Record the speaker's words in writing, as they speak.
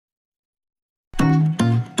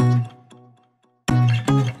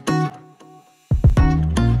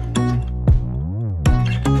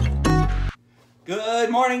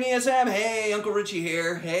morning, ESM. Hey, Uncle Richie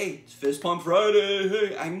here. Hey, it's Fist Pump Friday.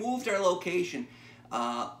 Hey, I moved our location.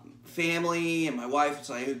 Family and my wife was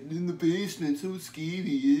like, in the basement, so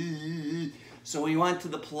skeevy. So we went to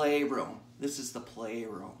the playroom. This is the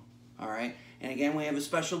playroom. All right. And again, we have a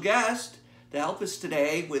special guest to help us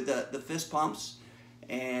today with the fist pumps.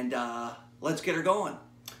 And let's get her going.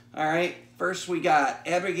 All right. First, we got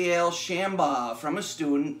Abigail Shambaugh from a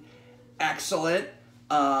student. Excellent.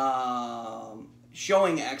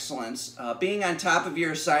 Showing excellence, being on top of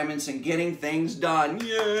your assignments and getting things done.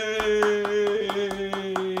 Yay!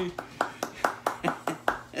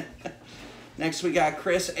 Next, we got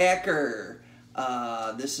Chris Acker.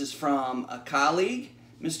 This is from a colleague.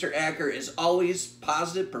 Mr. Acker is always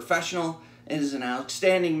positive, professional, and is an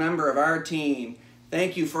outstanding member of our team.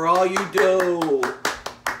 Thank you for all you do.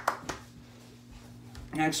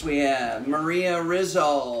 Next, we have Maria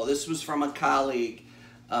Rizzo. This was from a colleague.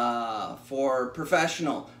 For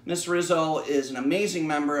professional, Miss Rizzo is an amazing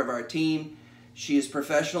member of our team. She is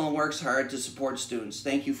professional and works hard to support students.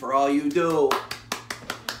 Thank you for all you do.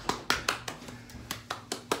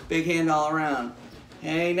 Big hand all around.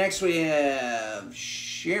 Hey, next we have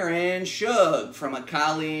Sharon Shug from a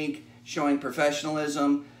colleague, showing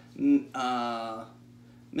professionalism.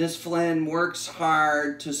 Miss Flynn works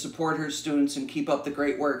hard to support her students and keep up the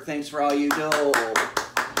great work. Thanks for all you do.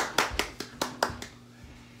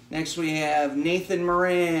 Next we have Nathan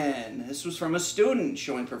Moran. This was from a student,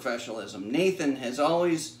 showing professionalism. Nathan has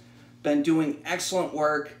always been doing excellent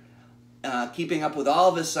work, keeping up with all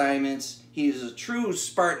of his assignments. He is a true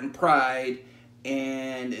Spartan pride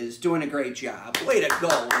and is doing a great job. Way to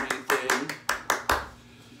go, Nathan.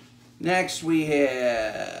 Next we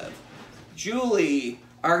have Julie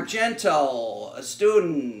Argento, a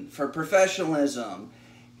student for professionalism.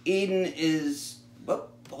 Eden is,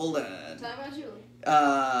 hold on. Talk about Julie.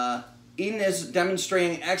 Eden is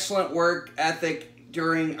demonstrating excellent work ethic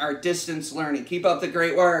during our distance learning. Keep up the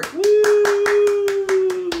great work. Woo!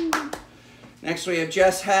 Next we have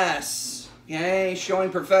Jess Hess. Yay,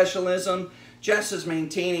 showing professionalism. Jess is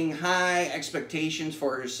maintaining high expectations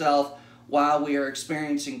for herself while we are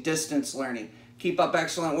experiencing distance learning. Keep up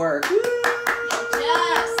excellent work. Woo!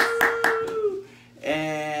 Yes.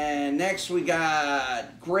 And next we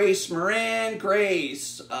got Grace Moran.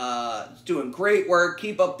 Grace is doing great work.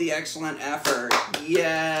 Keep up the excellent effort.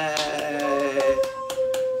 Yay!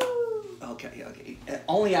 Okay.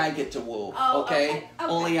 Only I get to woo. Oh, okay?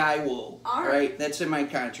 Only I woo. All right. That's in my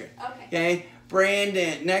contract. Okay.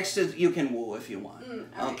 Brandon. Next is you can woo if you want.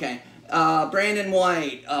 All okay. Brandon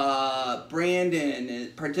White.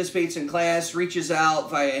 Brandon participates in class, reaches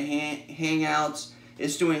out via hangouts.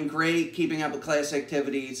 Is doing great, keeping up with class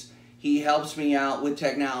activities. He helps me out with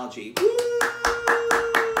technology. Woo!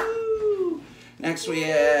 Next we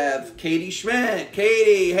have Katie Schmidt.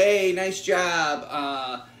 Katie, hey, nice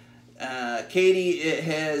job. Katie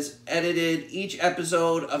has edited each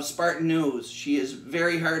episode of Spartan News. She is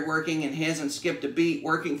very hardworking and hasn't skipped a beat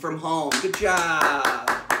working from home. Good job.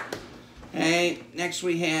 Hey, next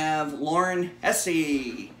we have Lauren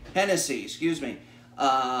Hennessy, excuse me.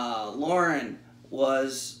 Lauren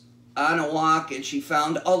was on a walk and she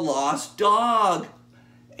found a lost dog.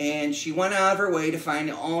 And she went out of her way to find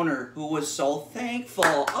the owner, who was so thankful.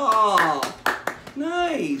 Oh,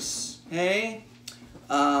 nice. Hey.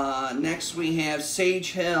 Next we have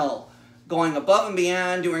Sage Hill, going above and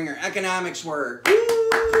beyond, doing her economics work. Woo!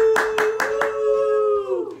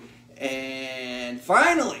 And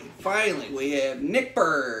finally, we have Nick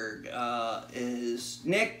Berg.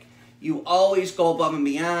 Nick, you always go above and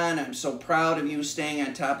beyond. I'm so proud of you, staying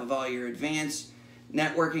on top of all your advanced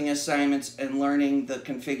networking assignments and learning the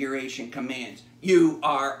configuration commands. You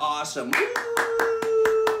are awesome. Woo!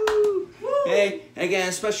 Hey, again,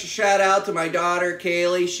 a special shout out to my daughter,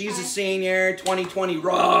 Kaylee. She's a senior. 2020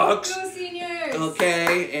 rocks. Go seniors.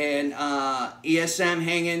 Okay, and ESM,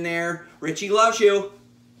 hang in there. Richie loves you.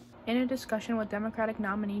 In a discussion with Democratic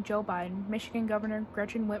nominee Joe Biden, Michigan Governor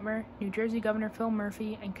Gretchen Whitmer, New Jersey Governor Phil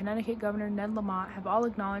Murphy, and Connecticut Governor Ned Lamont have all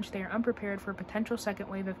acknowledged they are unprepared for a potential second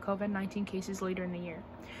wave of COVID-19 cases later in the year.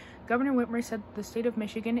 Governor Whitmer said the state of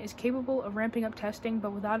Michigan is capable of ramping up testing,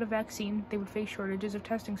 but without a vaccine, they would face shortages of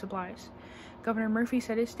testing supplies. Governor Murphy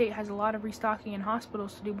said his state has a lot of restocking in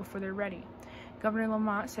hospitals to do before they're ready. Governor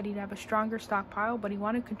Lamont said he'd have a stronger stockpile, but he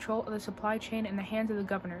wanted control of the supply chain in the hands of the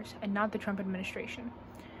governors, and not the Trump administration.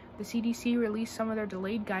 The CDC released some of their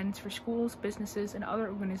delayed guidance for schools, businesses, and other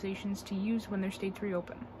organizations to use when their states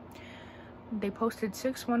reopen. They posted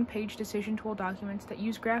 6 one-page decision tool documents that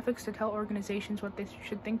use graphics to tell organizations what they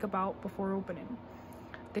should think about before opening.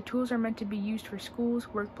 The tools are meant to be used for schools,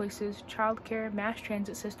 workplaces, childcare, mass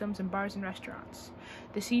transit systems, and bars and restaurants.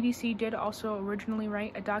 The CDC did also originally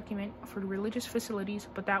write a document for religious facilities,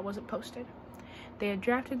 but that wasn't posted. They had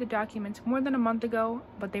drafted the documents more than a month ago,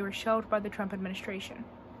 but they were shelved by the Trump administration.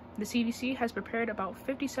 The CDC has prepared about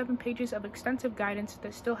 57 pages of extensive guidance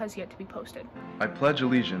that still has yet to be posted. I pledge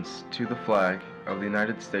allegiance to the flag of the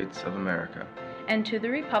United States of America, and to the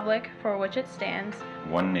republic for which it stands,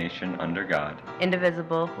 one nation under God,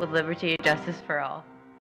 indivisible, with liberty and justice for all.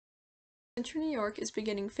 Central New York is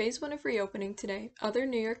beginning Phase 1 of reopening today. Other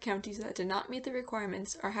New York counties that did not meet the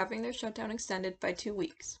requirements are having their shutdown extended by 2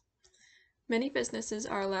 weeks. Many businesses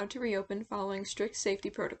are allowed to reopen following strict safety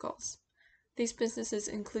protocols. These businesses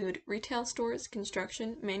include retail stores,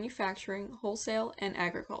 construction, manufacturing, wholesale, and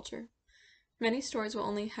agriculture. Many stores will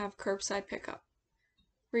only have curbside pickup.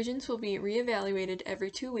 Regions will be reevaluated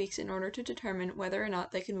every 2 weeks in order to determine whether or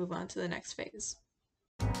not they can move on to the next phase.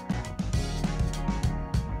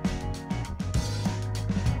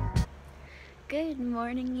 Good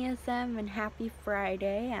morning, ESM, and happy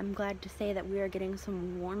Friday. I'm glad to say that we are getting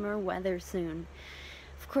some warmer weather soon.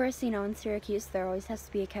 Of course, in Syracuse, there always has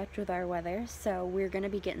to be a catch with our weather, so we're going to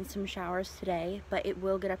be getting some showers today, but it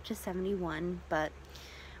will get up to 71, but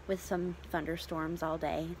with some thunderstorms all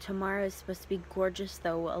day. Tomorrow is supposed to be gorgeous,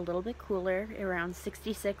 though a little bit cooler, around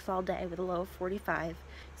 66 all day with a low of 45.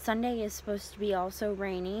 Sunday is supposed to be also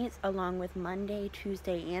rainy, along with Monday,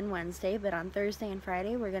 Tuesday, and Wednesday, but on Thursday and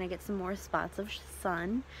Friday we're going to get some more spots of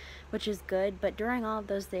sun, which is good. But during all of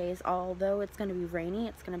those days, although it's going to be rainy,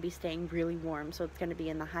 it's going to be staying really warm, so it's going to be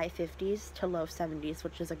in the high 50s to low 70s,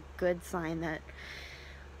 which is a good sign that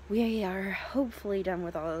we are hopefully done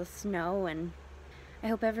with all the snow, and I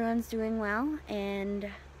hope everyone's doing well and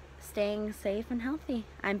staying safe and healthy.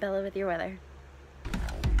 I'm Bella with your weather.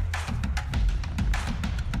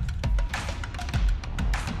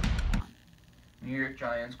 New York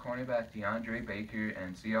Giants cornerback DeAndre Baker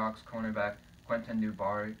and Seahawks cornerback Quentin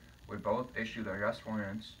Dubari were both issued arrest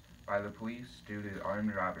warrants by the police due to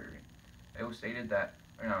armed robbery. It was stated that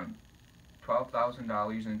around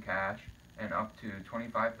 $12,000 in cash and up to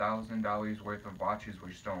 $25,000 worth of watches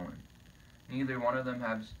were stolen. Neither one of them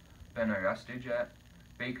has been arrested yet.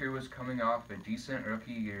 Baker was coming off a decent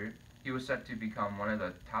rookie year. He was set to become one of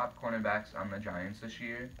the top cornerbacks on the Giants this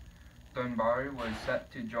year. Dunbar was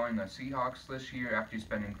set to join the Seahawks this year after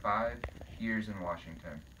spending 5 years in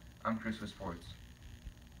Washington. I'm Chris with Sports.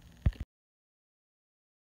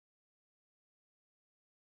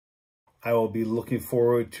 I will be looking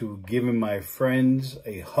forward to giving my friends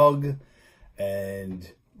a hug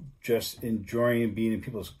and just enjoying being in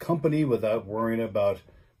people's company without worrying about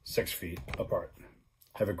 6 feet apart.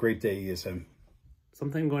 Have a great day, ESM.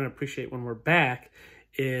 Something I'm going to appreciate when we're back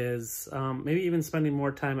is maybe even spending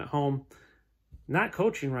more time at home. Not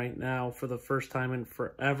coaching right now for the first time in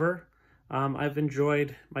forever. I've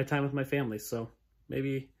enjoyed my time with my family, so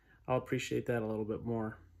maybe I'll appreciate that a little bit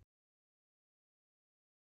more.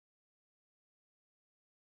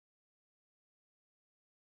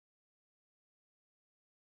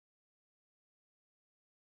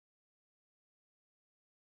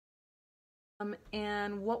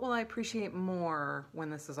 And what will I appreciate more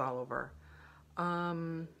when this is all over?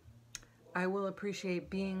 I will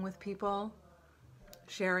appreciate being with people,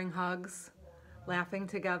 sharing hugs, laughing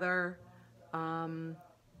together,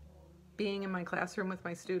 being in my classroom with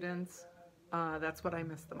my students. That's what I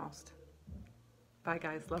miss the most. Bye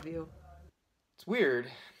guys, love you. It's weird.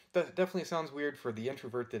 That definitely sounds weird for the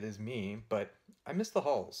introvert that is me, but I miss the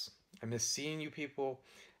halls. I miss seeing you people.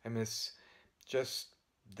 I miss just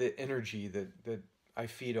the energy that I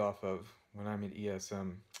feed off of when I'm at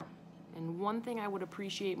ESM. And one thing I would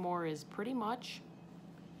appreciate more is pretty much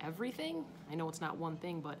everything. I know it's not one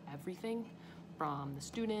thing, but everything. From the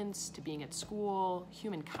students to being at school,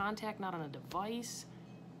 human contact, not on a device,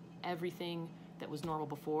 everything that was normal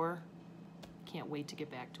before. Can't wait to get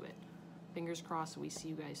back to it. Fingers crossed we see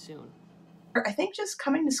you guys soon. I think just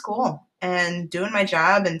coming to school and doing my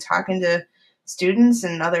job and talking to students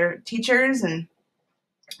and other teachers and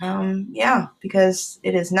because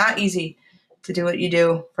it is not easy to do what you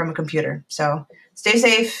do from a computer. So stay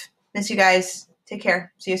safe. Miss you guys. Take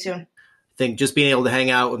care. See you soon. I think just being able to hang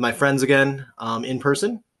out with my friends again in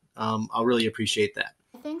person, I'll really appreciate that.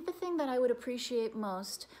 I think the thing that I would appreciate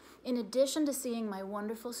most, in addition to seeing my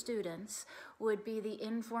wonderful students, would be the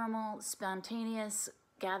informal, spontaneous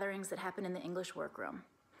gatherings that happen in the English workroom.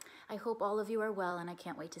 I hope all of you are well, and I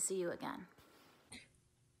can't wait to see you again.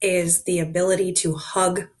 Is the ability to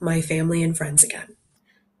hug my family and friends again.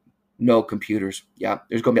 No computers. Yeah,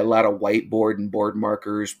 there's going to be a lot of whiteboard and board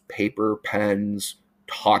markers, paper, pens,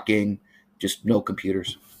 talking, just no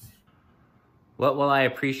computers. What will I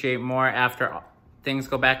appreciate more after things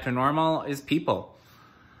go back to normal is people.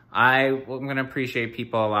 I'm going to appreciate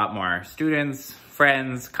people a lot more. Students,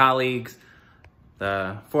 friends, colleagues,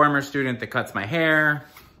 the former student that cuts my hair.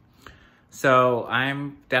 So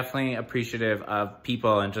I'm definitely appreciative of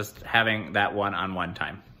people and just having that one-on-one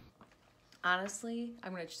time. Honestly,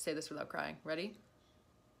 I'm going to say this without crying. Ready?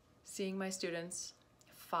 Seeing my students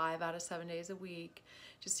 5 out of 7 days a week,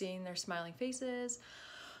 just seeing their smiling faces,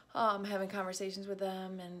 having conversations with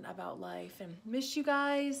them and about life, and miss you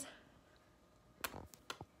guys.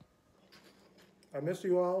 I miss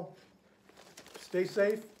you all. Stay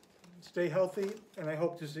safe, stay healthy, and I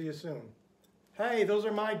hope to see you soon. Hey, those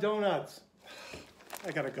are my donuts.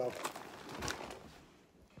 I gotta go.